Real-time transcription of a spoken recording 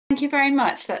Thank you very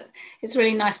much. It's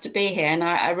really nice to be here, and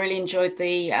I really enjoyed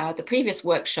the previous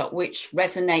workshop, which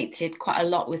resonated quite a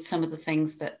lot with some of the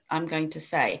things that I'm going to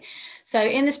say. So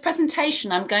in this presentation,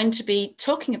 I'm going to be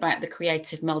talking about the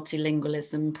creative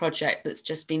multilingualism project that's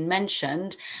just been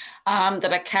mentioned,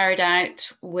 that I carried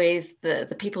out with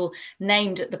the people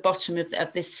named at the bottom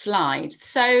of this slide.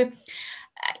 So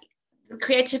the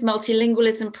Creative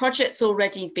Multilingualism Project's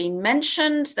already been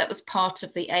mentioned. That was part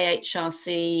of the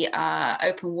AHRC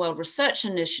Open World Research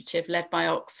Initiative led by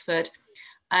Oxford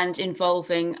and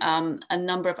involving a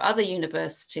number of other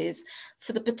universities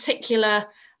for the particular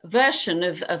version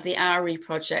of the OWRY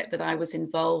project that I was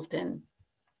involved in.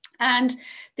 And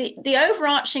the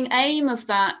overarching aim of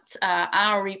that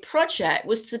OWRY project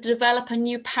was to develop a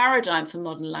new paradigm for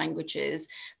modern languages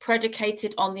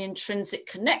predicated on the intrinsic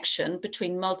connection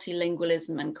between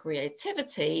multilingualism and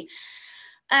creativity,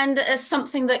 and as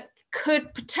something that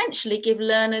could potentially give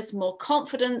learners more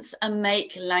confidence and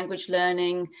make language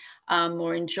learning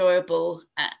more enjoyable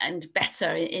and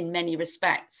better in many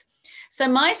respects. So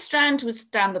my strand was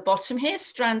down the bottom here,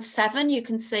 strand 7. You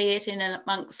can see it in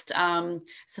amongst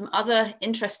some other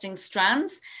interesting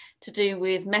strands to do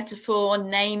with metaphor,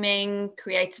 naming,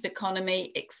 creative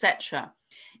economy, etc.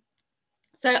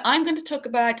 So I'm going to talk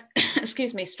about,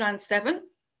 excuse me, strand 7,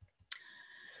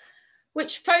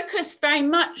 which focused very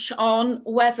much on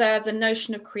whether the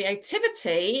notion of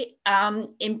creativity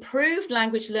improved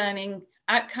language learning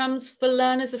outcomes for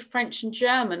learners of French and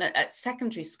German at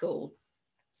secondary school,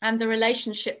 and the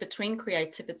relationship between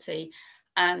creativity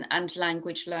and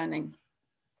language learning.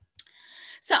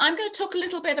 So I'm going to talk a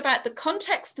little bit about the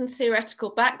context and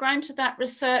theoretical background to that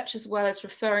research, as well as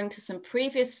referring to some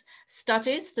previous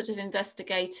studies that have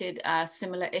investigated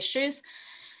similar issues,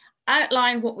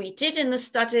 outline what we did in the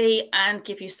study and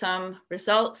give you some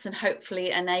results and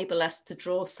hopefully enable us to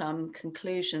draw some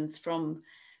conclusions from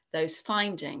those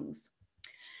findings.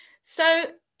 So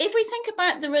if we think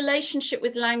about the relationship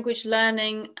with language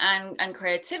learning and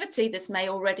creativity, this may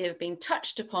already have been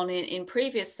touched upon in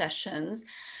previous sessions.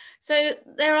 So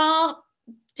there are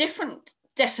different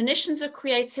definitions of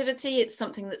creativity. It's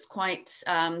something that's quite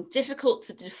difficult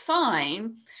to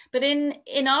define, but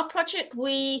in our project,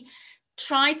 we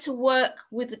try to work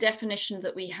with the definition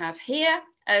that we have here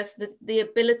as the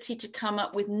ability to come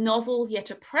up with novel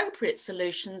yet appropriate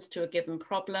solutions to a given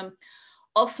problem,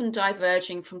 often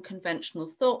diverging from conventional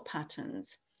thought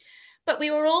patterns. But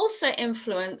we were also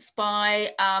influenced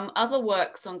by other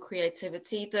works on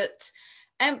creativity that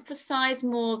emphasize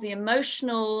more the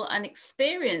emotional and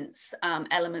experience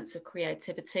elements of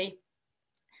creativity,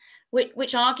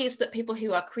 which argues that people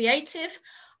who are creative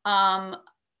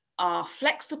are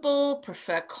flexible,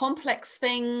 prefer complex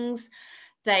things,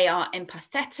 they are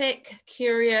empathetic,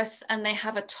 curious, and they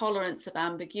have a tolerance of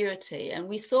ambiguity. And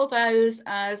we saw those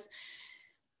as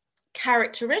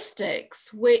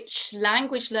characteristics which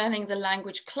language learning, the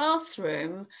language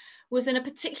classroom, was in a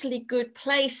particularly good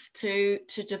place to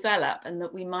develop and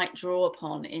that we might draw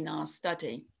upon in our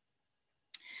study.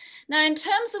 Now, in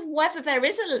terms of whether there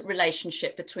is a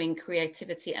relationship between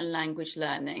creativity and language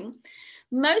learning,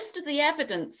 most of the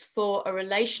evidence for a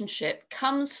relationship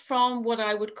comes from what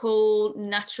I would call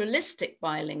naturalistic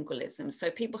bilingualism.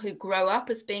 So people who grow up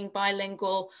as being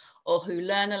bilingual or who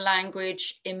learn a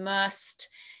language immersed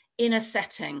in a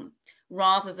setting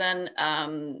rather than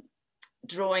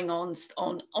drawing on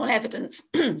evidence,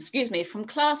 excuse me, from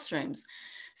classrooms.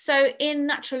 So in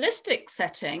naturalistic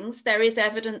settings, there is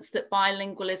evidence that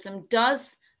bilingualism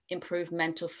does improve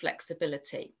mental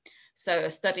flexibility. So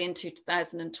a study in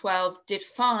 2012 did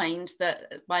find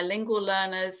that bilingual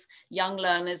learners, young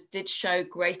learners, did show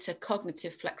greater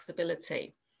cognitive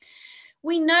flexibility.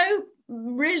 We know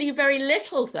really very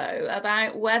little, though,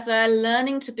 about whether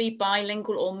learning to be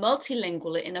bilingual or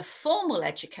multilingual in a formal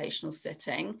educational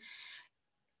setting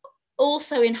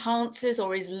also enhances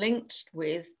or is linked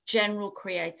with general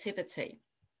creativity.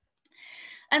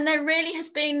 And there really has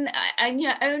been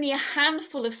only a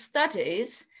handful of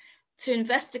studies to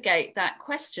investigate that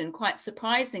question, quite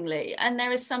surprisingly, and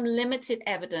there is some limited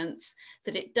evidence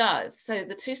that it does. So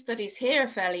the two studies here are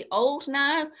fairly old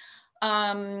now,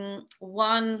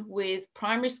 one with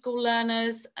primary school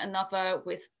learners, another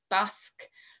with Basque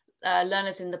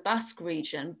learners in the Basque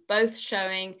region, both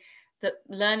showing that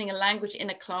learning a language in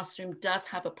a classroom does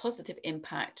have a positive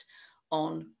impact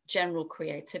on general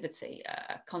creativity,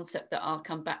 a concept that I'll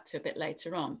come back to a bit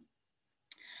later on.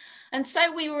 And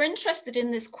so we were interested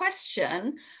in this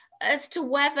question as to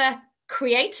whether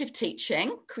creative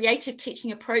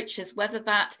teaching approaches, whether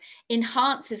that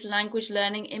enhances language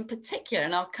learning in particular.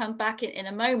 And I'll come back in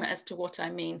a moment as to what I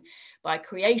mean by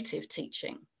creative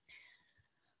teaching.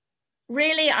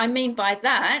 Really, I mean by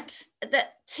that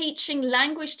teaching,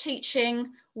 language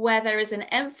teaching, where there is an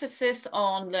emphasis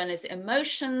on learners'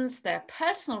 emotions, their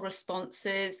personal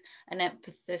responses, an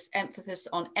emphasis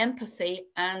on empathy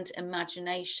and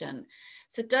imagination.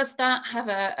 So does that have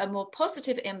a more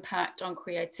positive impact on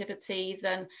creativity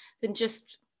than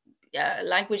just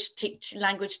language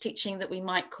teaching that we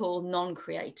might call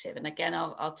non-creative? And again,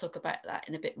 I'll talk about that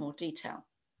in a bit more detail.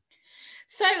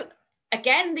 So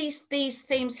again, these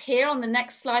themes here on the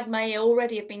next slide may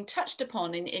already have been touched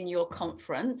upon in your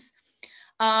conference.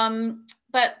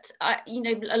 But you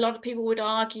know, a lot of people would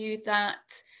argue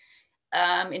that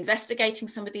investigating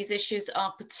some of these issues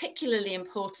are particularly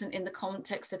important in the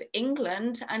context of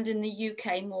England and in the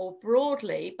UK more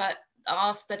broadly, but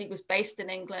our study was based in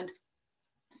England,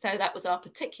 so that was our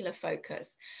particular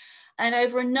focus. And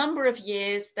over a number of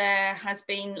years, there has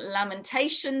been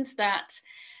lamentations that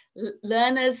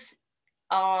learners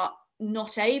are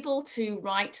not able to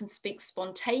write and speak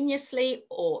spontaneously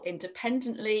or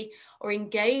independently or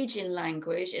engage in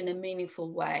language in a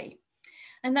meaningful way.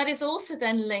 And that is also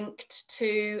then linked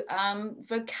to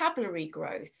vocabulary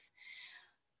growth.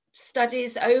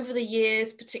 Studies over the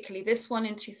years, particularly this one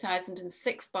in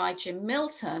 2006 by Jim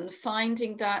Milton,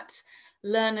 finding that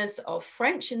learners of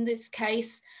French in this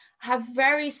case have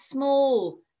very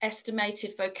small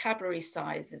estimated vocabulary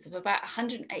sizes of about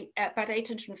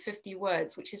 850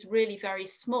 words, which is really very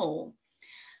small,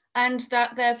 and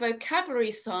that their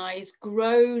vocabulary size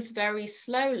grows very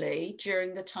slowly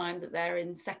during the time that they're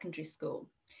in secondary school.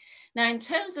 Now, in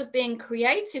terms of being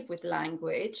creative with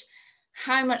language,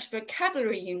 how much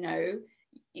vocabulary you know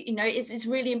is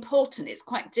really important. It's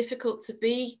quite difficult to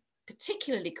be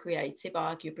particularly creative,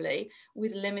 arguably,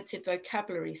 with limited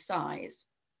vocabulary size.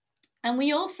 And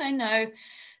we also know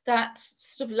that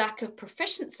sort of lack of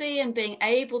proficiency and being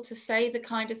able to say the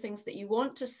kind of things that you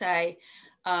want to say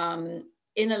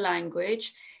in a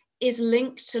language is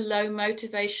linked to low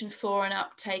motivation for an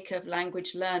uptake of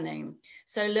language learning.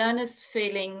 So learners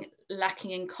feeling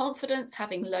lacking in confidence,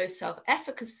 having low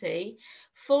self-efficacy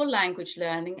for language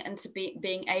learning, and to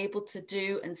being able to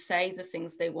do and say the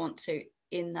things they want to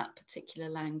in that particular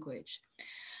language.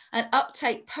 And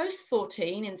uptake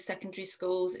post-14 in secondary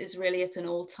schools is really at an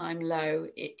all-time low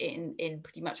in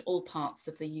pretty much all parts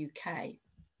of the UK.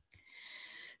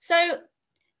 So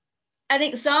an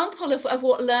example of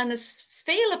what learners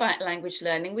feel about language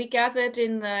learning, we gathered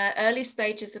in the early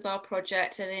stages of our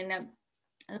project and in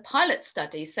a pilot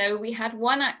study. So we had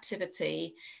one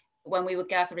activity when we were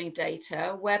gathering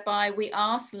data whereby we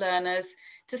asked learners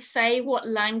to say what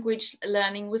language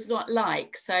learning was not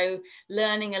like. So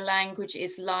learning a language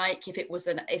is like, if it was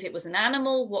an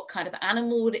animal, what kind of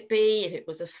animal would it be? If it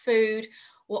was a food,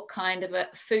 what kind of a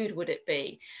food would it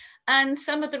be? And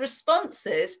some of the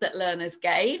responses that learners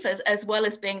gave, as well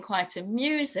as being quite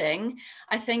amusing,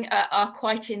 I think are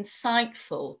quite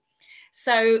insightful.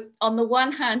 So on the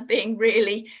one hand, being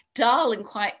really dull and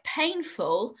quite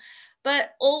painful,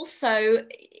 but also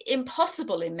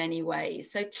impossible in many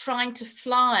ways. So trying to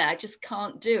fly, I just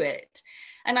can't do it.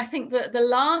 And I think that the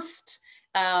last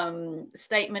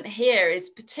statement here is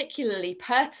particularly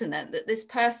pertinent, that this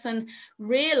person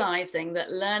realizing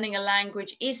that learning a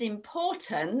language is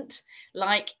important,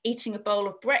 like eating a bowl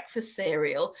of breakfast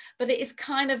cereal, but it is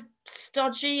kind of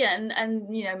stodgy and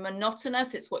you know,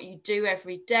 monotonous. It's what you do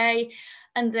every day,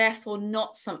 and therefore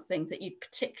not something that you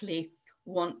particularly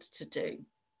want to do.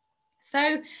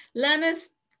 So learners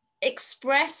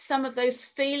express some of those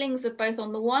feelings of both,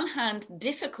 on the one hand,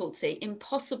 difficulty,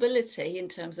 impossibility in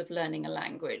terms of learning a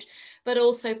language, but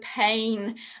also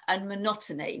pain and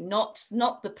monotony, not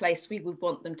the place we would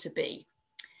want them to be.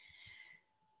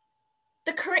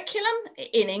 The curriculum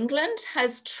in England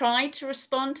has tried to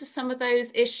respond to some of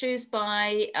those issues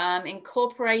by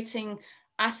incorporating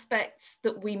aspects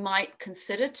that we might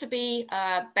consider to be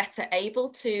better able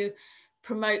to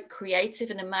promote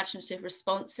creative and imaginative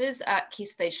responses at Key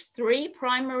Stage 3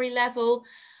 primary level,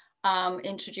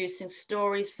 introducing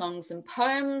stories, songs and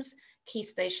poems. Key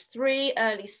Stage 3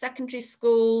 early secondary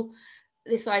school,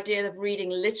 this idea of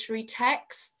reading literary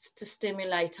texts to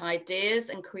stimulate ideas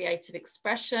and creative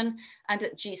expression. And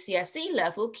at GCSE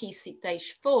level, Key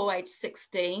Stage 4, age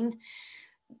 16,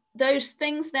 those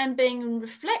things then being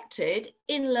reflected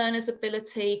in learners'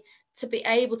 ability to be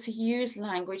able to use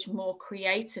language more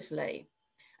creatively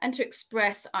and to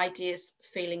express ideas,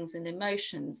 feelings, and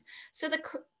emotions. So the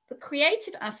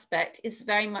creative aspect is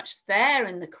very much there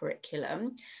in the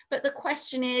curriculum, but the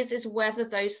question is whether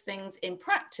those things in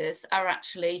practice are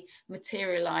actually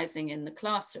materializing in the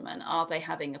classroom, and are they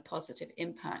having a positive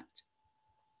impact?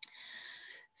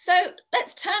 So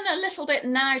let's turn a little bit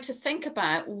now to think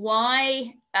about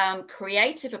why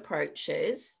creative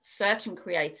approaches, certain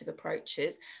creative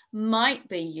approaches, might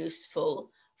be useful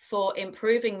for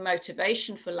improving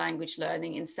motivation for language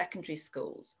learning in secondary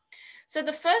schools. So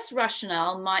the first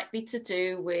rationale might be to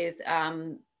do with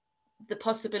the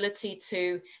possibility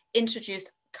to introduce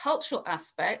cultural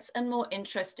aspects and more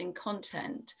interesting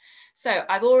content. So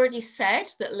I've already said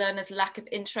that learners' lack of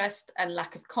interest and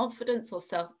lack of confidence or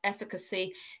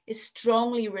self-efficacy is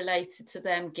strongly related to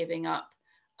them giving up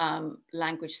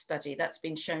language study. That's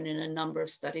been shown in a number of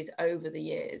studies over the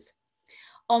years.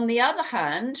 On the other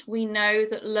hand, we know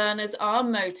that learners are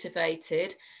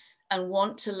motivated and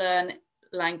want to learn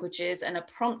languages and are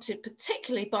prompted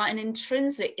particularly by an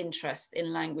intrinsic interest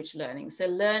in language learning, so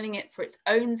learning it for its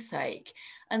own sake,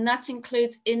 and that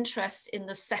includes interest in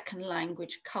the second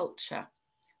language culture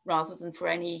rather than for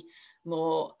any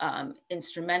more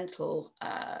instrumental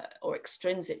or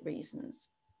extrinsic reasons.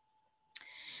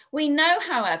 We know,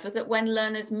 however, that when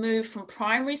learners move from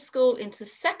primary school into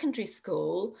secondary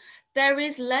school, there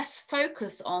is less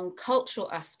focus on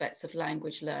cultural aspects of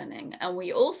language learning. And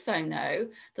we also know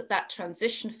that that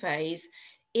transition phase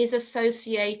is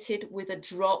associated with a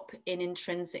drop in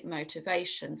intrinsic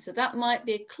motivation. So that might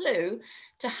be a clue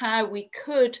to how we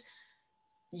could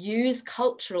use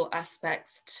cultural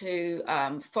aspects to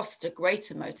foster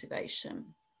greater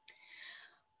motivation.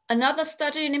 Another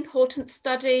study, an important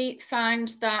study,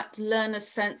 found that learners'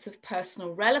 sense of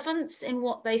personal relevance in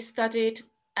what they studied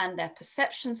and their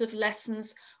perceptions of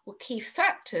lessons were key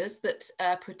factors that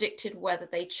predicted whether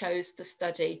they chose to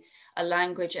study a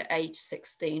language at age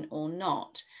 16 or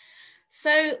not.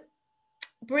 So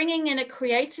bringing in a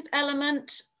creative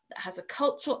element that has a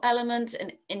cultural element,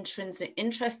 an intrinsic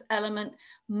interest element,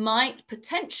 might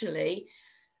potentially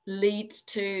lead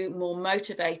to more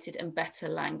motivated and better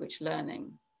language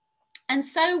learning. And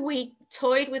so we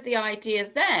toyed with the idea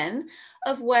then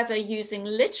of whether using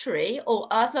literary or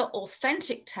other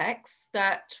authentic texts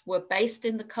that were based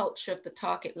in the culture of the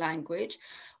target language,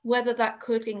 whether that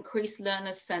could increase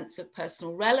learners' sense of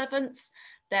personal relevance,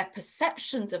 their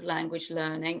perceptions of language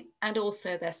learning, and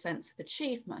also their sense of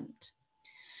achievement.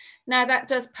 Now, that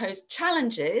does pose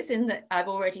challenges in that I've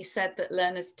already said that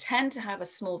learners tend to have a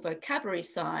small vocabulary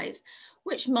size,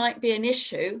 which might be an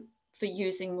issue for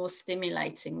using more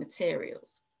stimulating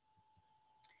materials.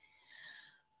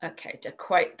 Okay, a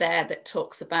quote there that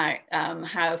talks about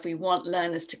how if we want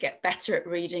learners to get better at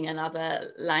reading and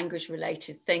other language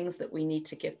related things, that we need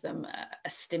to give them a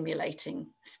stimulating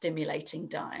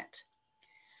diet.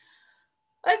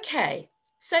 Okay,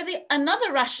 so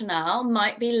another rationale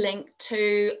might be linked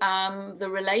to the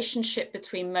relationship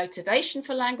between motivation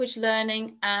for language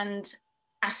learning and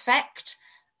affect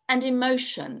and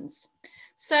emotions.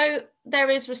 So there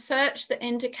is research that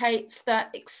indicates that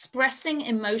expressing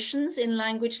emotions in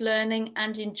language learning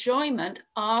and enjoyment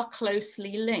are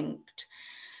closely linked,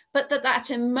 but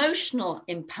that emotional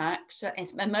impact,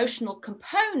 emotional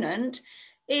component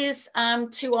is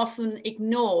too often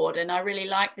ignored. And I really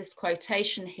like this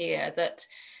quotation here, that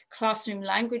classroom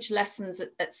language lessons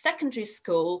at secondary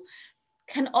school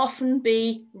can often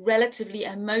be relatively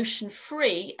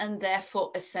emotion-free and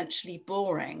therefore essentially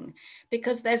boring,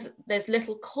 because there's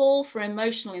little call for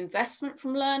emotional investment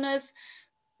from learners,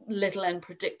 little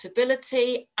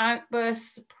unpredictability,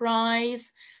 outbursts,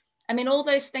 surprise. I mean, all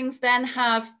those things then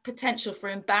have potential for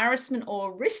embarrassment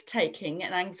or risk-taking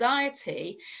and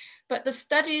anxiety. But the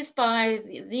studies by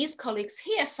these colleagues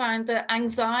here found that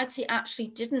anxiety actually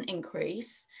didn't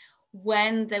increase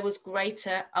when there was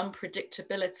greater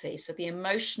unpredictability. So the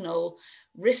emotional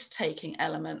risk-taking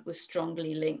element was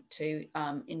strongly linked to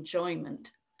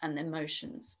enjoyment and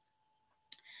emotions.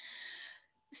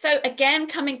 So again,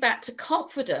 coming back to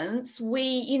confidence,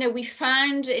 we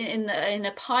found in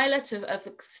a pilot of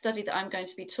the study that I'm going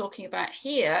to be talking about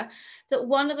here, that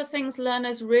one of the things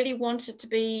learners really wanted to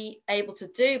be able to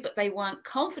do, but they weren't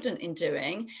confident in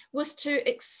doing, was to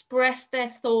express their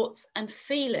thoughts and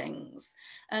feelings.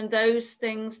 And those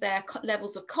things, their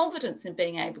levels of confidence in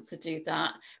being able to do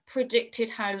that, predicted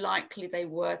how likely they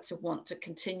were to want to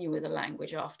continue with a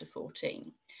language after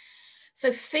 14.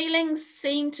 So feelings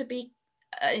seem to be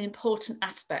an important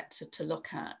aspect to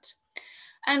look at.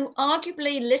 And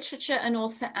arguably literature and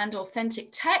authentic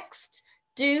text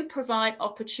do provide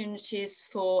opportunities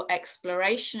for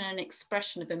exploration and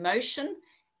expression of emotion,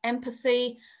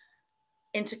 empathy,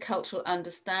 intercultural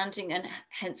understanding, and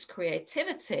hence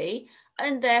creativity,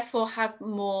 and therefore have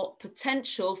more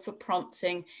potential for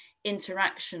prompting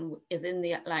interaction within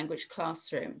the language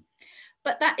classroom.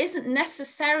 But that isn't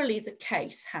necessarily the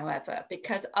case, however,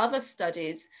 because other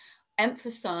studies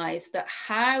emphasize that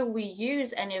how we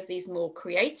use any of these more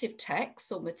creative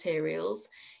texts or materials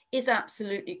is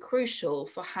absolutely crucial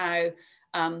for how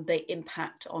they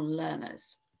impact on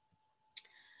learners.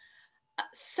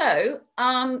 So,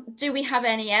 do we have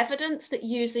any evidence that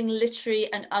using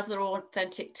literary and other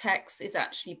authentic texts is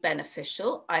actually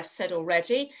beneficial? I've said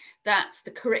already that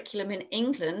the curriculum in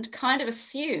England kind of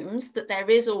assumes that there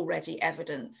is already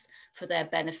evidence for their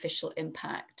beneficial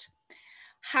impact.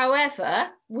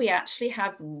 However, we actually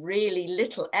have really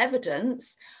little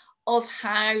evidence of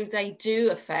how they do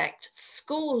affect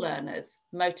school learners'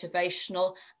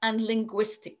 motivational and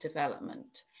linguistic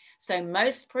development. So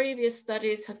most previous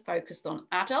studies have focused on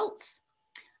adults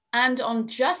and on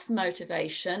just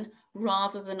motivation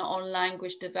rather than on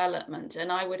language development.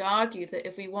 And I would argue that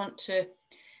if we want to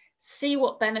see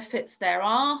what benefits there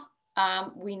are,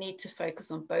 we need to focus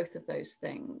on both of those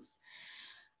things.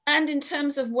 And in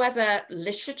terms of whether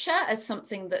literature as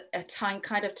something that a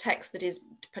kind of text that is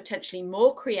potentially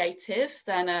more creative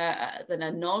than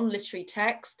a non-literary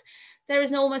text, there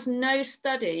is almost no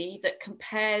study that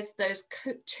compares those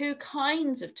two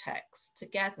kinds of texts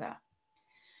together.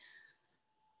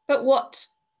 But what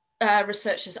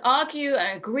researchers argue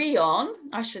and agree on,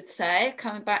 I should say,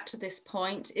 coming back to this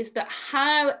point, is that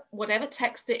how whatever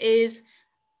text it is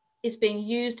being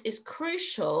used is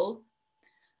crucial,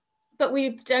 but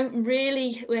we haven't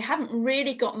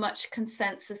really got much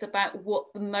consensus about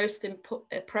what the most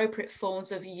appropriate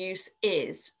forms of use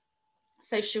is.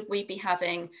 So should we be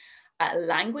having a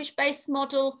language-based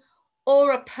model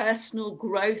or a personal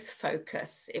growth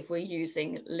focus if we're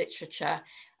using literature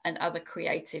and other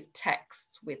creative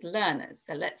texts with learners?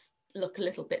 So let's look a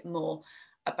little bit more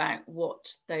about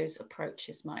what those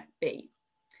approaches might be.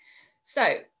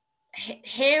 So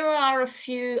here are a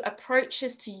few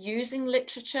approaches to using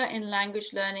literature in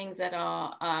language learning that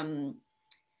are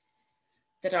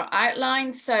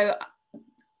outlined. So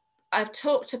I've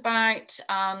talked about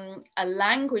a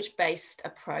language-based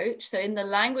approach. So in the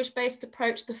language-based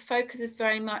approach, the focus is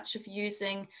very much of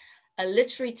using a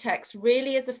literary text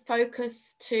really as a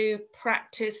focus to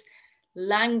practice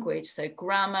language, so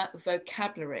grammar,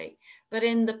 vocabulary. But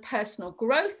in the personal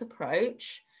growth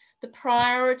approach, the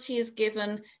priority is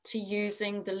given to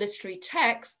using the literary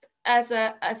text as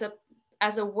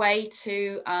a way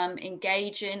to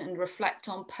engage in and reflect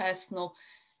on personal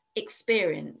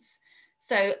experience.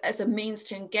 So as a means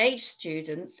to engage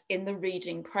students in the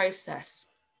reading process.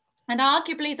 And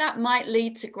arguably that might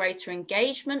lead to greater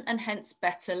engagement and hence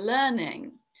better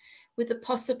learning, with the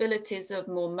possibilities of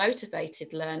more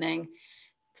motivated learning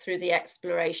through the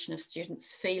exploration of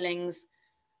students' feelings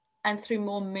and through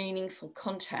more meaningful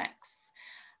contexts.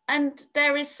 And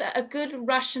there is a good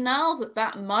rationale that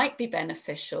that might be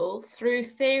beneficial through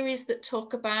theories that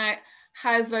talk about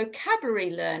how vocabulary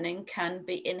learning can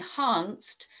be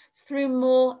enhanced through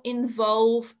more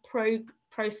involved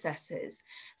processes.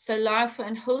 So Laufer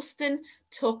and Hulston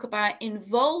talk about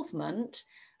involvement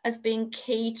as being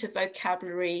key to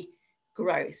vocabulary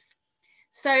growth.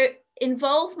 So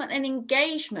involvement and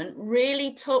engagement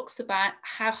really talks about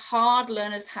how hard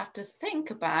learners have to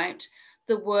think about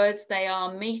the words they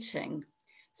are meeting.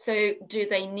 So do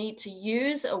they need to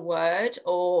use a word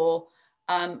or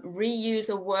reuse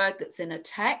a word that's in a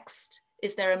text?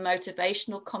 Is there a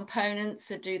motivational component?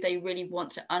 So do they really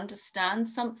want to understand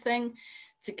something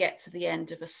to get to the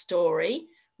end of a story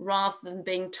rather than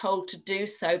being told to do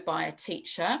so by a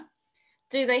teacher?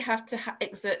 Do they have to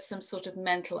exert some sort of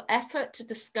mental effort to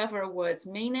discover a word's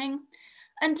meaning?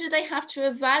 And do they have to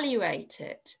evaluate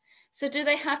it? So do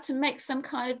they have to make some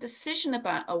kind of decision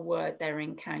about a word they're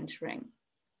encountering?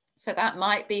 So that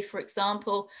might be, for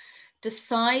example,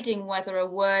 deciding whether a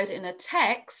word in a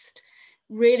text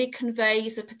really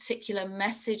conveys a particular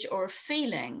message or a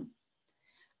feeling.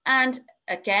 And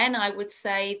again, I would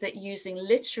say that using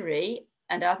literary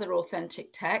and other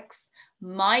authentic texts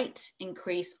might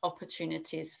increase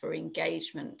opportunities for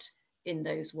engagement in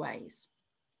those ways.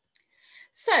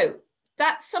 So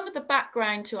that's some of the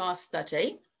background to our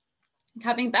study.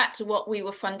 Coming back to what we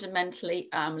were fundamentally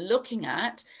looking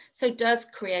at, so does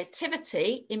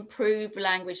creativity improve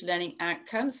language learning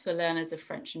outcomes for learners of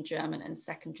French and German in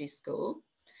secondary school?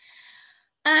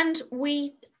 And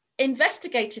we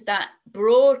investigated that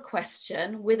broad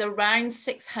question with around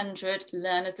 600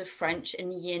 learners of French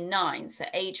in year 9, so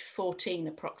age 14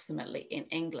 approximately in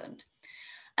England.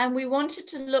 And we wanted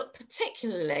to look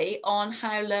particularly on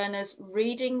how learners'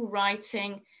 reading,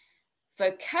 writing,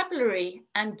 vocabulary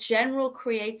and general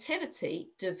creativity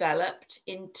developed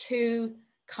in two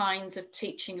kinds of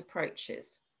teaching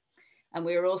approaches. And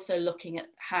we were also looking at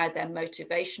how their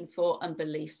motivation for and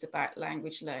beliefs about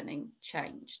language learning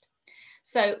changed.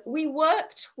 So we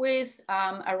worked with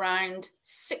around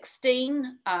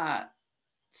 16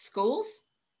 schools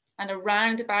and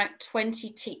around about 20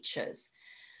 teachers.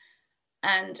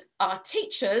 And our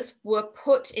teachers were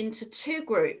put into two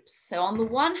groups. So on the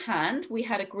one hand, we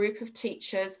had a group of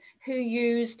teachers who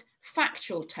used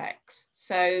factual text,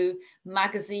 so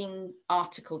magazine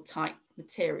article type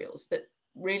materials that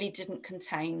really didn't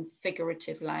contain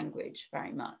figurative language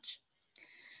very much.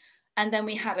 And then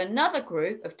we had another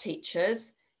group of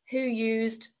teachers who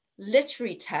used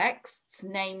literary texts,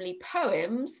 namely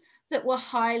poems, that were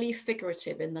highly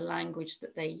figurative in the language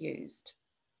that they used.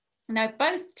 Now,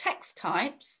 both text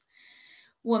types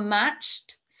were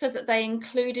matched so that they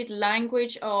included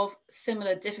language of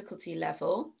similar difficulty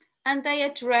level, and they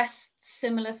addressed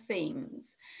similar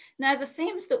themes. Now, the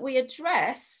themes that we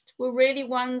addressed were really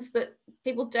ones that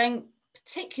people don't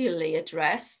particularly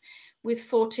address with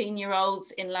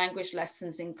 14-year-olds in language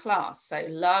lessons in class. So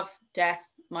love, death,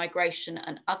 migration,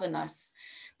 and otherness.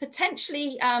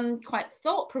 Potentially quite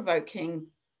thought-provoking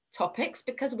topics,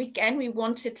 because again, we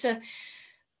wanted to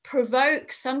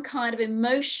provoke some kind of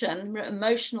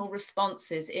emotional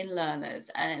responses in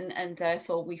learners, and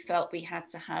therefore we felt we had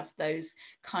to have those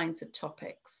kinds of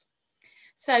topics.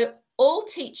 So all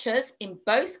teachers in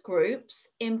both groups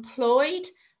employed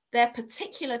their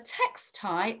particular text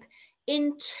type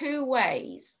in two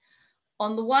ways.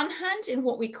 On the one hand, in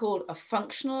what we called a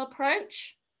functional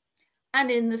approach,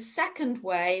 and in the second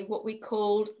way, what we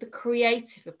called the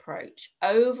creative approach,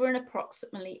 over an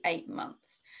approximately 8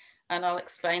 months. And I'll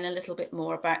explain a little bit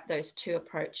more about those two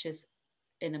approaches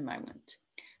in a moment.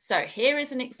 So here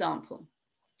is an example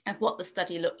of what the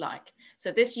study looked like.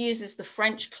 So this uses the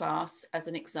French class as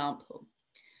an example.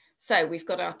 So we've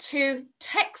got our two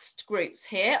text groups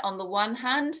here. On the one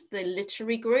hand, the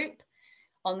literary group.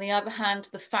 On the other hand,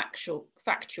 the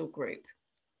factual group.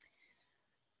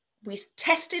 We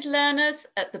tested learners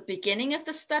at the beginning of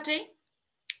the study,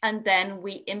 and then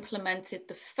we implemented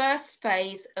the first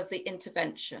phase of the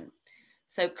intervention.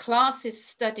 So classes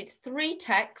studied 3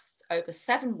 texts over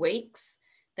 7 weeks.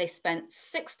 They spent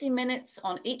 60 minutes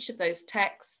on each of those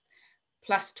texts,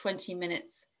 plus 20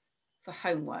 minutes for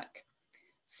homework.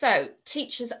 So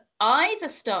teachers either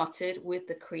started with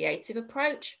the creative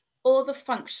approach or the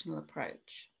functional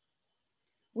approach.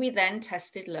 We then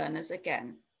tested learners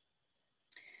again.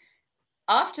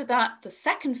 After that, the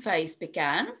second phase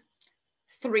began,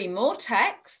 3 more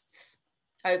texts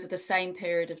over the same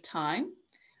period of time.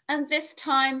 And this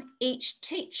time, each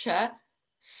teacher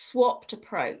swapped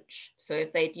approach. So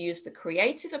if they'd used the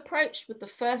creative approach with the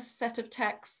first set of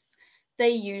texts, they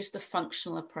used the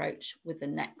functional approach with the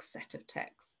next set of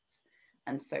texts,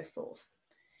 and so forth.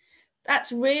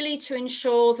 That's really to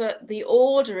ensure that the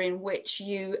order in which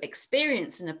you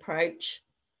experience an approach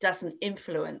doesn't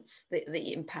influence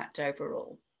the impact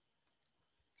overall.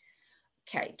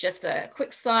 Okay, just a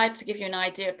quick slide to give you an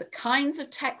idea of the kinds of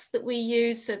text that we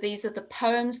use. So these are the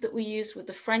poems that we use with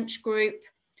the French group.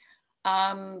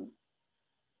 Poems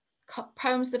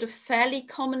that are fairly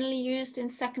commonly used in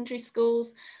secondary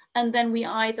schools. And then we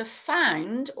either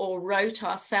found or wrote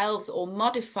ourselves or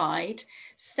modified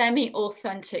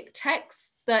semi-authentic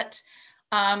texts that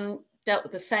dealt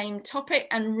with the same topic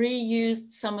and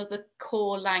reused some of the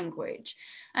core language.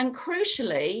 And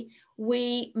crucially,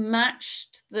 we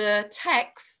matched the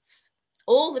texts,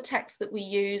 all the texts that we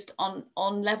used on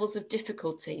levels of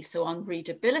difficulty. So on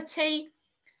readability,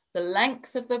 the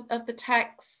length of the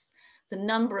texts, the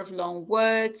number of long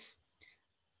words,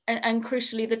 and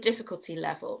crucially, the difficulty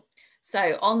level.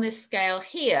 So on this scale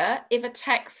here, if a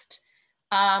text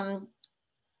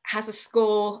has a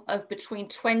score of between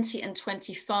 20 and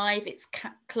 25, it's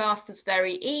classed as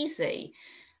very easy.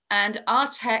 And our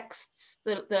texts,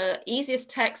 the easiest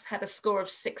text had a score of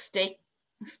 16.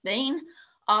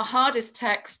 Our hardest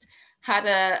text had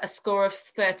a score of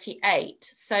 38.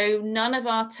 So none of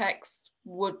our texts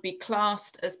would be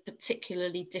classed as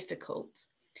particularly difficult.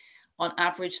 On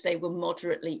average, they were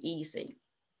moderately easy.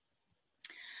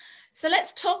 So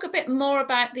let's talk a bit more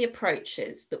about the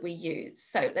approaches that we use.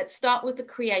 So let's start with the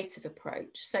creative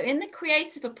approach. So in the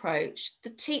creative approach, the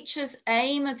teacher's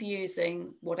aim of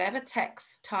using whatever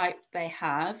text type they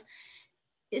have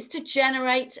is to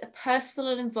generate a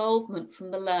personal involvement from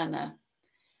the learner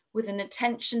with an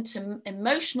attention to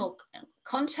emotional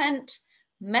content,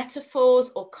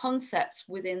 metaphors, or concepts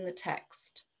within the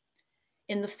text.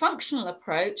 In the functional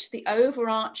approach, the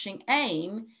overarching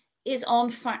aim is on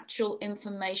factual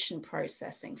information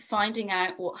processing, finding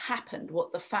out what happened,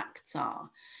 what the facts are,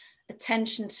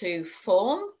 attention to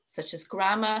form, such as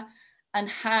grammar, and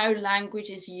how language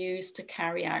is used to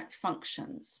carry out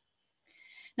functions.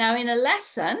 Now, in a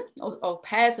lesson or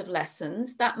pairs of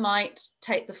lessons, that might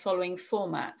take the following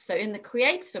format. So in the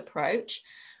creative approach,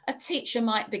 a teacher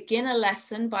might begin a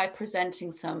lesson by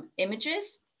presenting some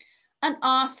images and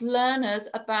ask learners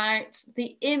about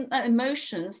the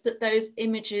emotions that those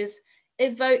images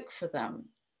evoke for them.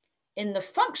 In the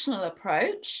functional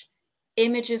approach,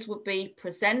 images would be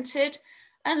presented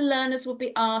and learners would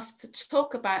be asked to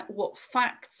talk about what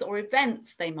facts or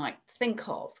events they might think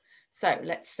of. So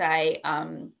let's say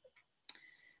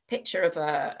picture of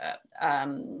a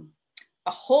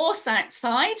horse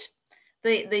outside.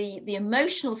 The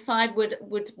emotional side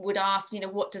would ask,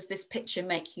 what does this picture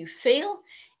make you feel?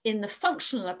 In the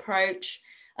functional approach,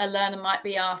 a learner might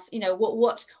be asked,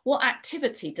 what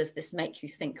activity does this make you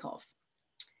think of?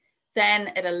 Then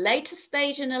at a later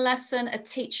stage in a lesson, a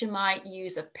teacher might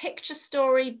use a picture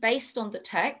story based on the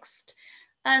text,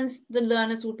 and the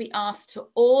learners will be asked to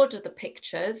order the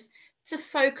pictures to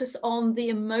focus on the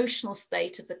emotional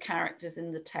state of the characters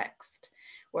in the text.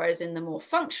 Whereas in the more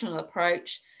functional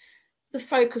approach, the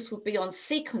focus would be on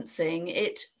sequencing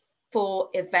it for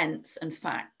events and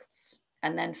facts.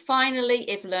 And then finally,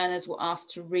 if learners were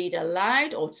asked to read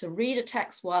aloud or to read a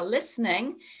text while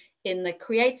listening, in the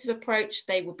creative approach,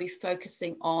 they would be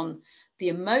focusing on the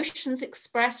emotions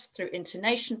expressed through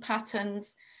intonation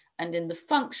patterns. And in the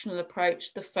functional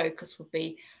approach, the focus would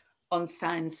be on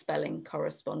sound spelling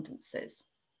correspondences.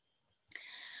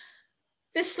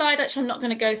 This slide, actually, I'm not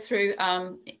going to go through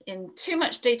in too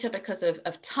much detail because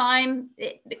of time.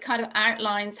 It kind of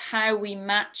outlines how we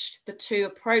matched the two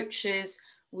approaches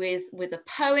with a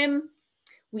poem.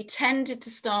 We tended to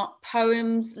start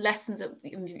lessons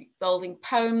involving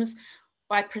poems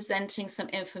by presenting some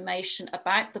information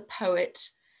about the poet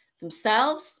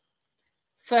themselves.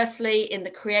 Firstly, in the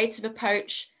creative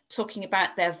approach, talking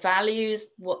about their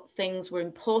values, what things were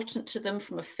important to them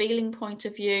from a feeling point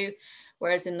of view,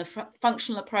 whereas in the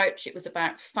functional approach, it was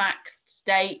about facts,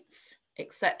 dates,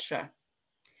 etc.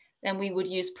 Then we would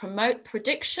use promote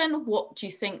prediction. What do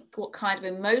you think, what kind of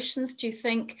emotions do you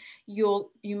think you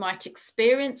might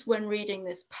experience when reading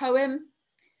this poem?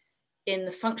 In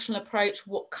the functional approach,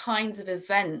 what kinds of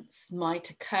events might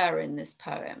occur in this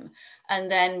poem?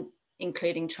 And then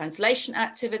including translation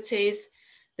activities.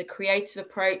 The creative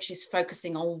approach is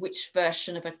focusing on which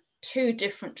version of two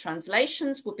different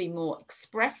translations would be more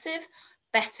expressive,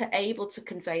 better able to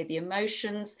convey the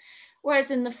emotions,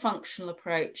 whereas in the functional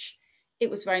approach, it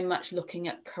was very much looking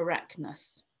at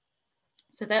correctness.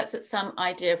 So that's some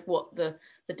idea of what the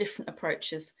different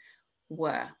approaches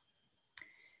were.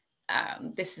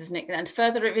 This is a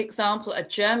further example, a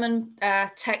German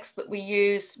text that we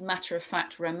use,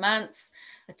 matter-of-fact romance,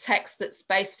 a text that's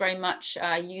based very much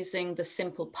using the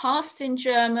simple past in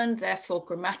German. Therefore,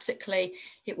 grammatically,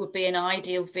 it would be an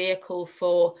ideal vehicle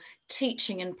for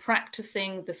teaching and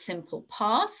practicing the simple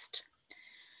past,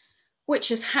 which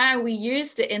is how we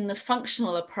used it in the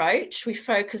functional approach. We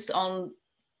focused on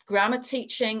grammar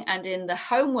teaching, and in the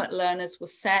homework learners were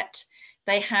set,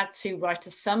 they had to write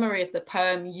a summary of the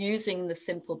poem using the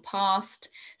simple past,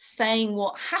 saying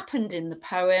what happened in the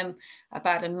poem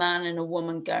about a man and a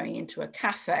woman going into a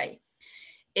cafe.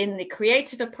 In the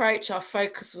creative approach, our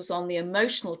focus was on the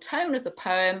emotional tone of the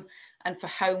poem, and for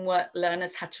homework,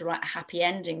 learners had to write a happy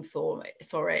ending for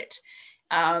it,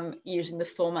 using the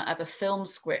format of a film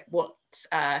script, what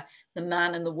the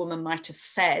man and the woman might have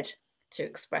said to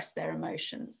express their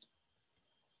emotions.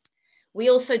 We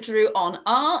also drew on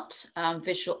art,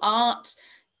 visual art,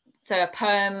 so a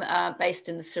poem based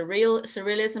in the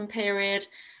Surrealism period,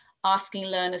 asking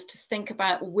learners to think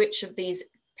about which of these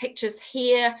pictures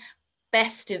here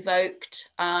best evoked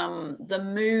the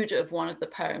mood of one of the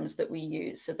poems that we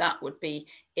use. So that would be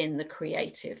in the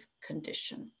creative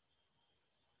condition.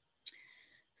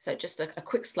 So just a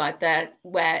quick slide there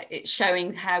where it's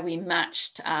showing how we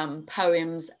matched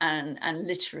poems and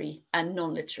literary and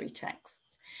non-literary texts.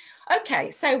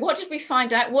 Okay, so what did we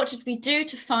find out? What did we do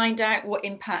to find out what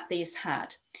impact these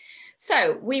had?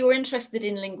 So we were interested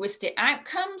in linguistic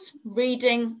outcomes,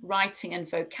 reading, writing, and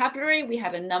vocabulary. We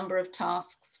had a number of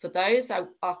tasks for those.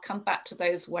 I'll come back to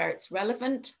those where it's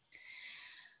relevant.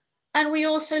 And we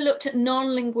also looked at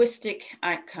non-linguistic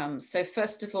outcomes. So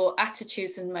first of all,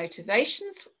 attitudes and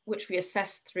motivations, which we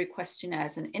assessed through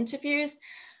questionnaires and interviews.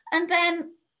 And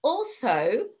then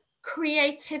also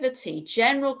creativity,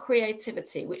 general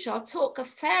creativity, which I'll talk a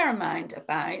fair amount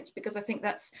about because I think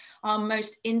that's our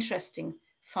most interesting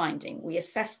finding. We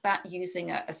assessed that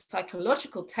using a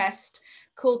psychological test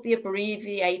called the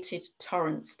abbreviated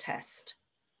Torrance test.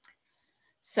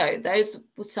 So those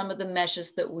were some of the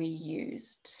measures that we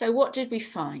used. So what did we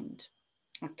find?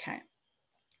 Okay.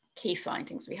 key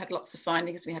findings. We had lots of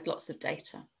findings, we had lots of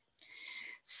data.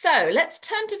 So let's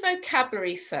turn to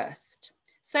vocabulary first.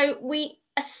 So we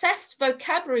assessed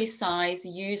vocabulary size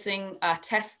using a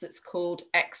test that's called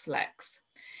XLEX.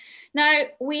 Now,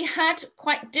 we had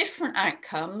quite different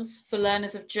outcomes for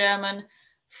learners of German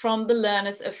from the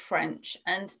learners of French.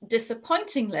 And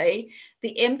disappointingly,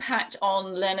 the impact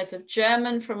on learners of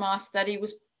German from our study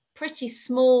was pretty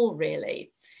small,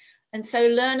 really. And so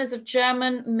learners of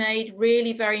German made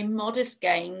really very modest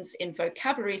gains in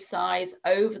vocabulary size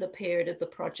over the period of the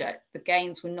project. The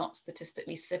gains were not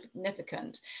statistically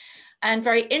significant. And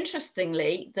very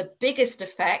interestingly, the biggest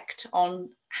effect on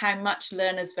how much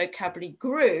learners' vocabulary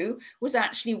grew was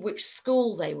actually which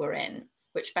school they were in,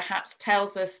 which perhaps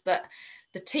tells us that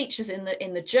the teachers in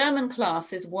the German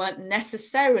classes weren't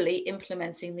necessarily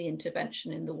implementing the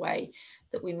intervention in the way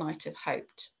that we might have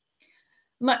hoped.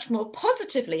 Much more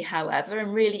positively, however,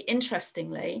 and really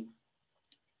interestingly,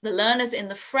 the learners in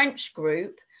the French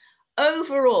group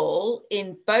overall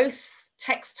in both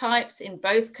text types, in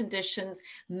both conditions,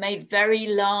 made very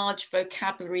large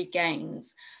vocabulary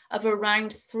gains of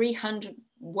around 300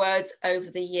 words over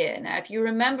the year. Now, if you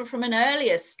remember from an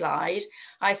earlier slide,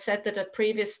 I said that a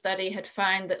previous study had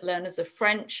found that learners of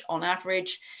French on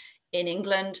average in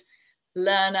England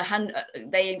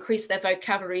they increase their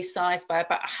vocabulary size by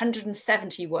about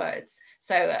 170 words.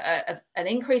 So an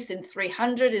increase in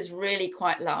 300 is really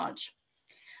quite large.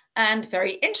 And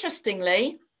very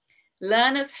interestingly,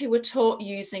 learners who were taught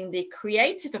using the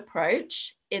creative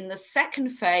approach in the second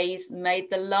phase made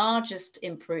the largest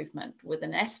improvement, with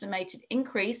an estimated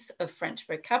increase of French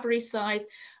vocabulary size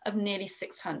of nearly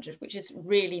 600, which is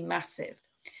really massive.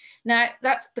 Now,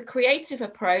 that's the creative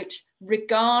approach,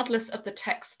 regardless of the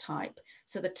text type.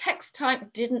 So the text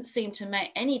type didn't seem to make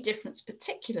any difference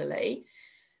particularly,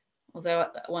 although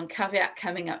one caveat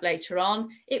coming up later on,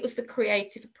 it was the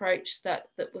creative approach that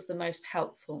was the most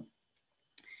helpful.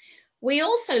 We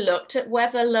also looked at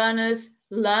whether learners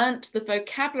learnt the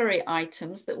vocabulary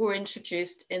items that were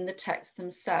introduced in the text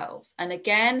themselves. And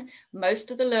again, most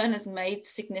of the learners made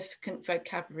significant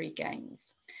vocabulary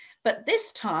gains. But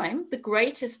this time, the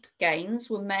greatest gains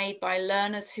were made by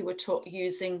learners who were taught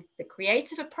using the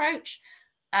creative approach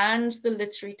and the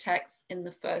literary text in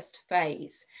the first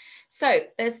phase. So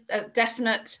there's a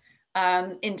definite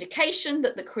indication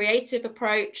that the creative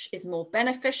approach is more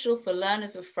beneficial for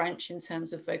learners of French in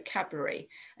terms of vocabulary,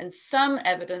 and some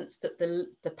evidence that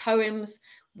the poems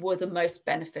were the most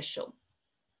beneficial.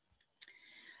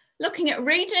 Looking at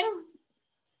reading,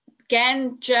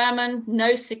 again, German,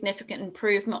 no significant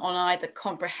improvement on either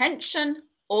comprehension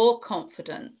or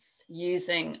confidence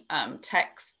using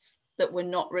texts that were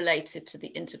not related to the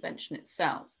intervention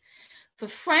itself. For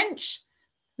French,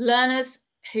 learners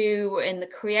who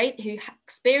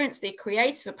experienced the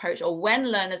creative approach, or when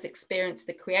learners experienced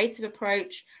the creative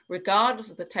approach,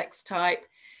 regardless of the text type,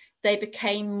 they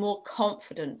became more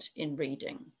confident in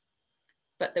reading,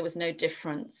 but there was no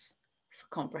difference for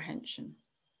comprehension.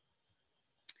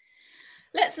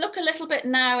 Let's look a little bit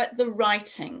now at the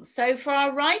writing. So for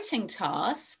our writing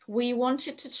task, we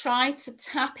wanted to try to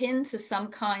tap into some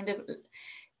kind of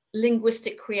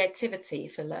linguistic creativity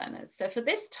for learners. So for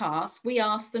this task, we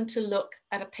asked them to look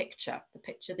at a picture, the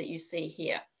picture that you see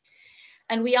here.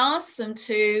 And we asked them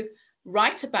to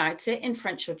write about it in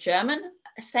French or German,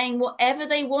 saying whatever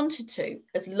they wanted to,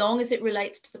 as long as it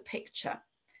relates to the picture.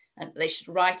 And they should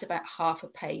write about half a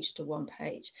page to 1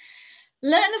 page.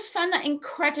 Learners found that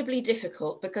incredibly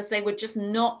difficult because they were just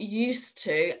not used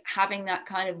to having that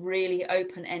kind of really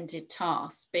open-ended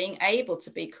task, being able to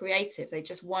be creative. They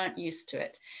just weren't used to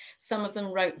it. Some of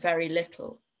them wrote very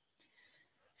little.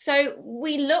 So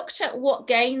we looked at what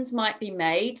gains might be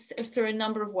made through a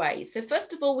number of ways. So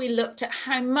first of all, we looked at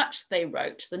how much they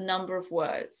wrote, the number of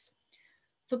words.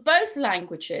 For both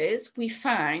languages, we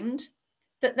found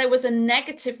that there was a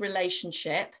negative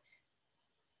relationship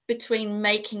between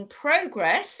making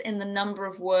progress in the number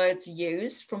of words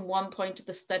used from one point of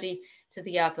the study to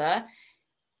the other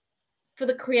for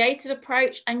the creative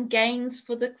approach and gains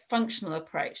for the functional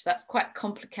approach. That's quite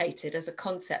complicated as a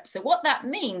concept. So what that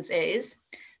means is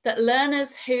that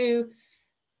learners who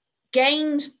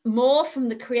gained more from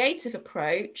the creative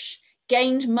approach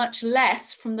gained much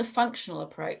less from the functional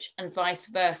approach, and vice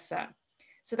versa.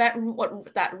 So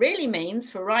what that really means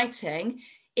for writing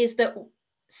is that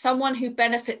someone who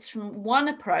benefits from one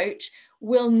approach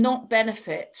will not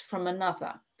benefit from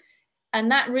another. And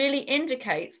that really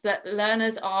indicates that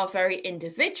learners are very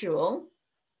individual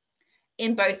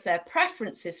in both their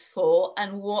preferences for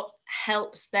and what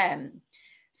helps them.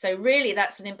 So really,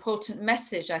 that's an important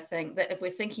message, I think, that if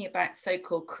we're thinking about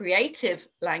so-called creative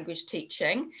language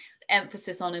teaching,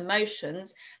 emphasis on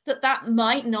emotions, that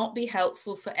might not be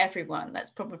helpful for everyone. That's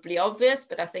probably obvious,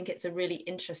 but I think it's a really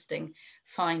interesting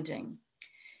finding.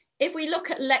 If we look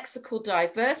at lexical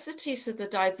diversity, so the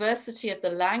diversity of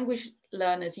the language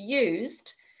learners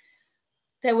used,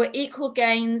 there were equal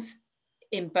gains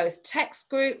in both text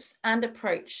groups and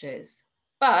approaches,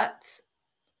 but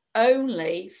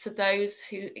only for those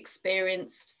who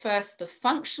experienced first the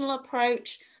functional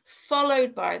approach,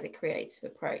 followed by the creative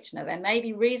approach. Now, there may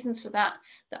be reasons for that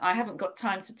I haven't got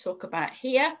time to talk about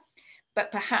here,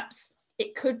 but perhaps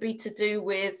it could be to do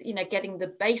with, getting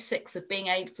the basics of being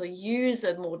able to use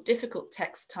a more difficult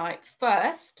text type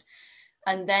first,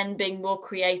 and then being more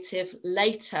creative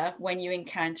later when you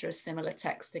encounter a similar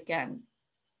text again.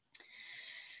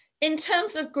 In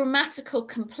terms of grammatical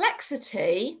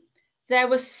complexity, there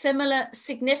were similar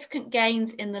significant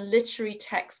gains in the literary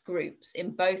text groups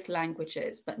in both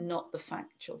languages, but not the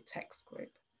factual text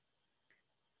group.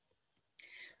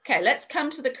 Okay, let's come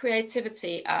to the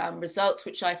creativity results,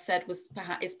 which I said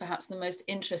is perhaps the most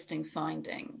interesting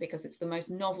finding because it's the most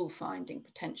novel finding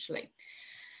potentially.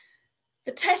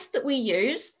 The test that we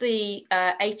use, the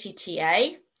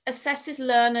ATTA, assesses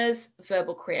learners'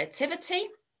 verbal creativity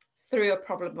through a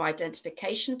problem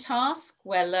identification task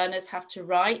where learners have to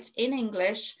write in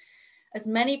English as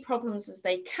many problems as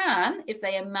they can if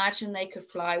they imagine they could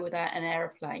fly without an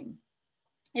aeroplane.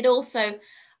 It also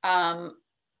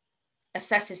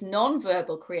assesses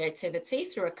non-verbal creativity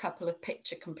through a couple of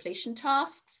picture completion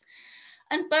tasks.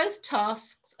 And both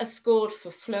tasks are scored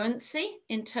for fluency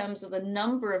in terms of the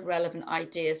number of relevant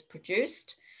ideas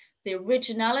produced, the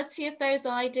originality of those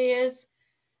ideas,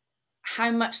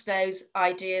 how much those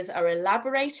ideas are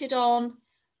elaborated on,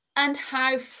 and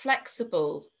how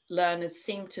flexible learners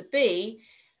seem to be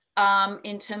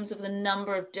in terms of the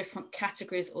number of different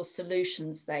categories or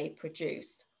solutions they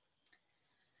produce.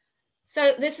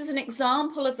 So this is an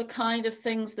example of the kind of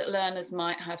things that learners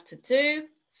might have to do.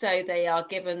 So they are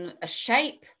given a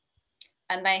shape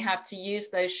and they have to use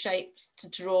those shapes to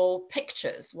draw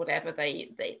pictures, whatever they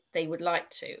would like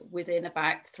to, within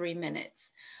about 3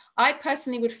 minutes. I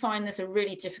personally would find this a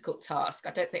really difficult task.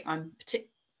 I don't think I'm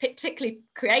particularly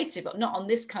creative, not on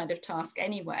this kind of task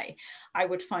anyway. I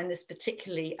would find this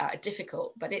particularly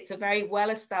difficult, but it's a very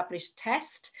well-established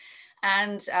test,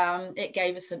 and it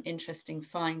gave us some interesting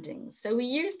findings. So we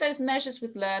used those measures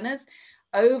with learners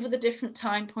over the different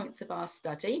time points of our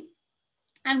study.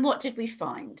 And what did we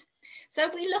find? So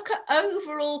if we look at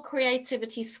overall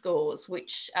creativity scores,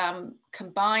 which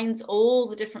combines all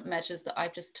the different measures that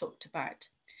I've just talked about.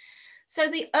 So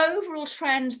the overall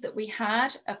trend that we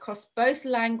had across both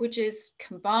languages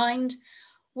combined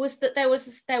was that there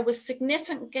was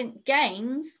significant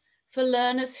gains for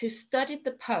learners who studied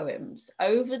the poems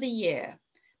over the year,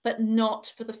 but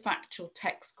not for the factual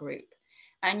text group.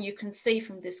 And you can see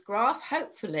from this graph,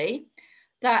 hopefully,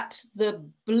 that the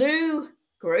blue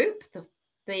group,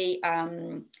 the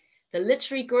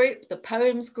literary group, the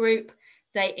poems group,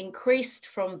 they increased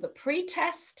from the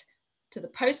pre-test to the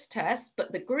post-test,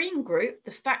 but the green group,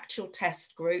 the factual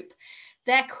test group,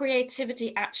 their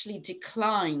creativity actually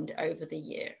declined over the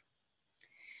year.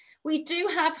 We do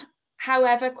have,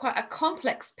 however, quite a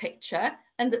complex picture,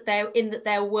 and that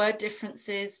there were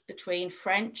differences between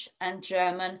French and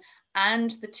German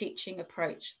and the teaching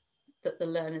approach that the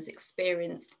learners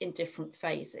experienced in different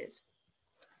phases.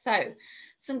 So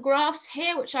some graphs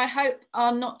here, which I hope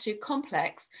are not too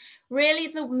complex. Really,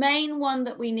 the main one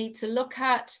that we need to look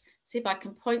at, see if I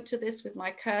can point to this with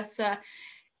my cursor,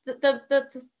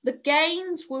 the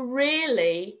gains were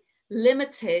really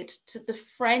limited to the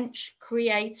French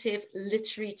creative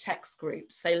literary text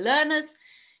group. So learners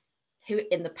who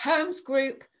in the poems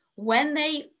group, when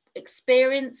they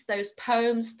experienced those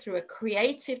poems through a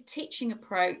creative teaching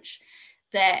approach,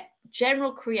 their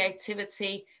general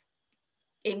creativity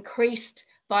increased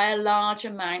by a large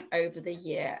amount over the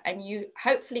year. And you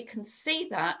hopefully can see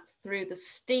that through the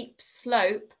steep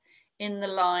slope in the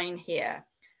line here.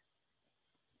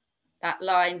 That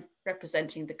line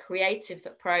representing the creative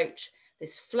approach,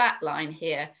 this flat line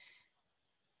here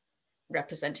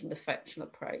representing the functional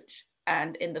approach.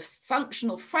 And in the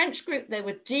functional French group, there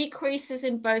were decreases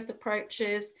in both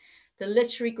approaches. The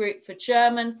literary group for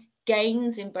German,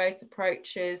 gains in both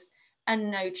approaches,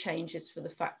 and no changes for the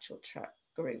factual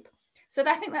group. So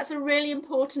I think that's a really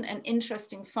important and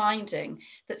interesting finding,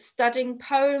 that studying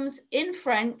poems in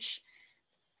French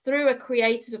through a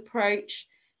creative approach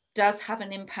does have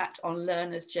an impact on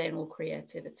learners' general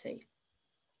creativity.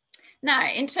 Now,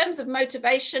 in terms of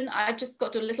motivation, I've just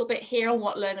got a little bit here on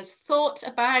what learners thought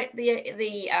about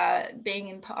being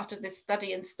in part of this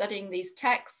study and studying these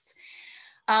texts.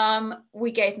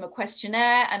 We gave them a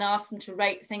questionnaire and asked them to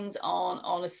rate things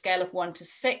on a scale of 1 to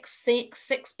 6,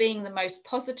 6 being the most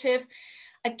positive.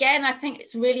 Again, I think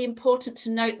it's really important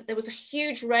to note that there was a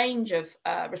huge range of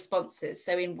responses.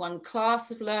 So in one class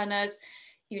of learners,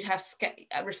 you'd have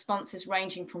responses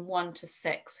ranging from 1 to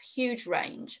 6, huge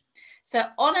range. So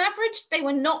on average, they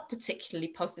were not particularly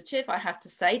positive, I have to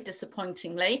say,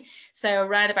 disappointingly. So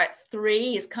around about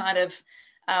 3 is kind of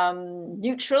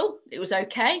neutral. It was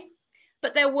okay.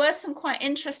 But there were some quite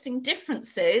interesting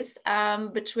differences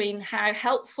between how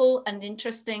helpful and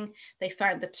interesting they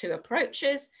found the two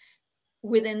approaches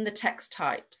within the text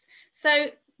types. So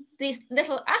these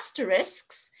little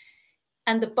asterisks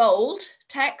and the bold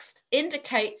text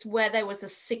indicates where there was a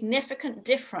significant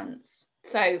difference.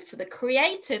 So for the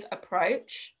creative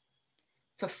approach,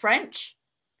 for French,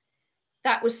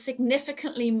 that was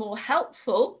significantly more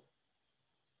helpful,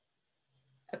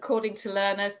 according to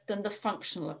learners, than the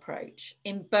functional approach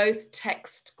in both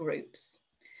text groups.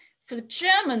 For the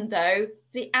German, though,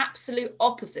 the absolute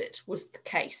opposite was the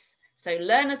case. So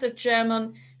learners of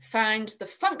German found the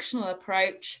functional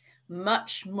approach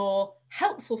much more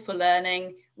helpful for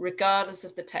learning, regardless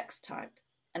of the text type.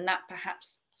 And that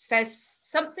perhaps says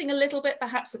something a little bit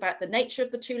perhaps about the nature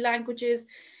of the two languages,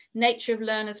 nature of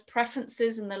learners'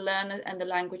 preferences and the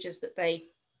languages that they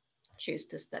choose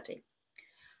to study.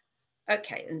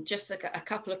 Okay, and just a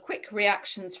couple of quick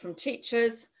reactions from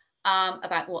teachers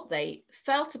about what they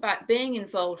felt about being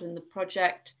involved in the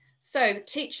project. So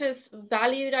teachers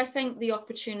valued, I think, the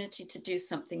opportunity to do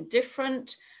something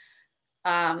different.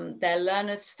 Their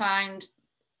learners found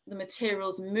the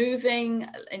materials moving,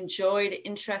 enjoyed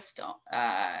interest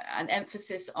and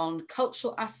emphasis on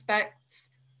cultural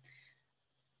aspects.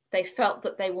 They felt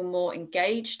that they were more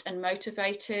engaged and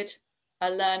motivated.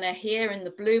 A learner here in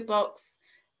the blue box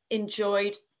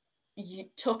enjoyed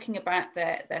talking about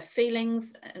their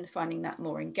feelings and finding that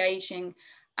more engaging.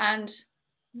 And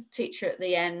the teacher at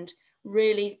the end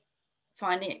really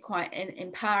finding it quite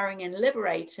empowering and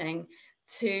liberating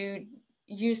to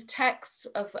use texts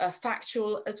of a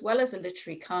factual as well as a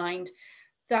literary kind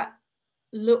that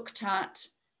looked at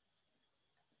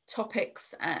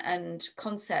topics and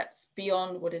concepts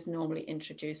beyond what is normally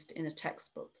introduced in a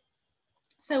textbook.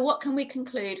 So what can we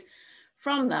conclude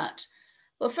from that?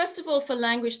 Well, first of all, for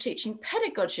language teaching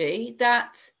pedagogy,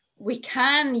 that we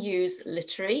can use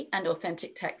literary and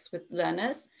authentic texts with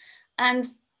learners, and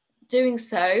doing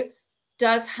so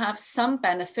does have some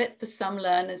benefit for some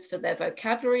learners for their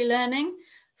vocabulary learning,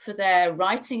 for their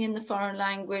writing in the foreign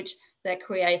language, their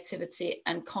creativity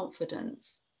and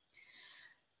confidence.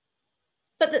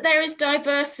 But that there is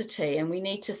diversity, and we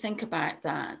need to think about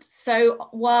that. So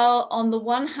while on the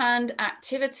one hand,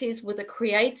 activities with a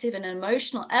creative and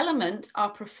emotional element are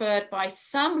preferred by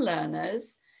some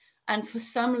learners, and for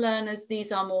some learners,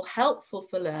 these are more helpful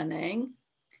for learning,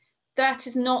 that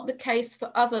is not the case for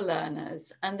other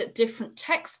learners, and that different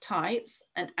text types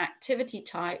and activity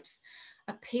types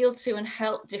appeal to and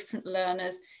help different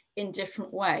learners in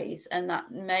different ways, and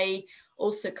that may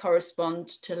also correspond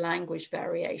to language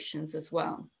variations as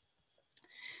well.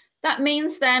 That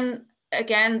means then,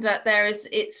 again, that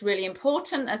it's really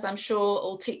important, as I'm sure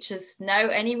all teachers know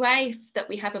anyway, that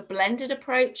we have a blended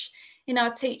approach in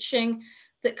our teaching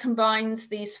that combines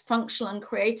these functional and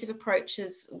creative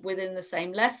approaches within the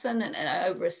same lesson and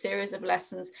over a series of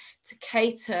lessons to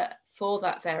cater for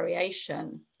that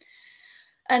variation.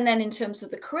 And then in terms of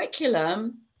the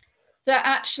curriculum, that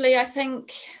actually I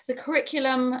think the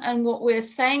curriculum and what we're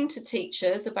saying to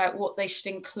teachers about what they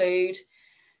should include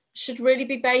should really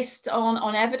be based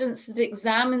on evidence that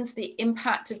examines the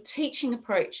impact of teaching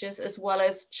approaches as well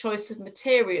as choice of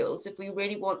materials if we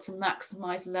really want to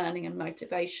maximize learning and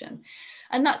motivation.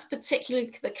 And that's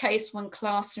particularly the case when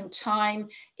classroom time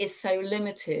is so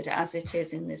limited as it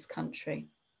is in this country.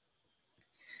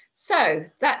 So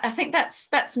I think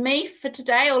that's me for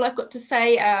today. All I've got to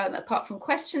say apart from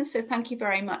questions. So thank you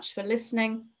very much for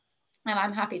listening. And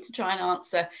I'm happy to try and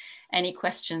answer any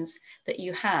questions that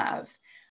you have.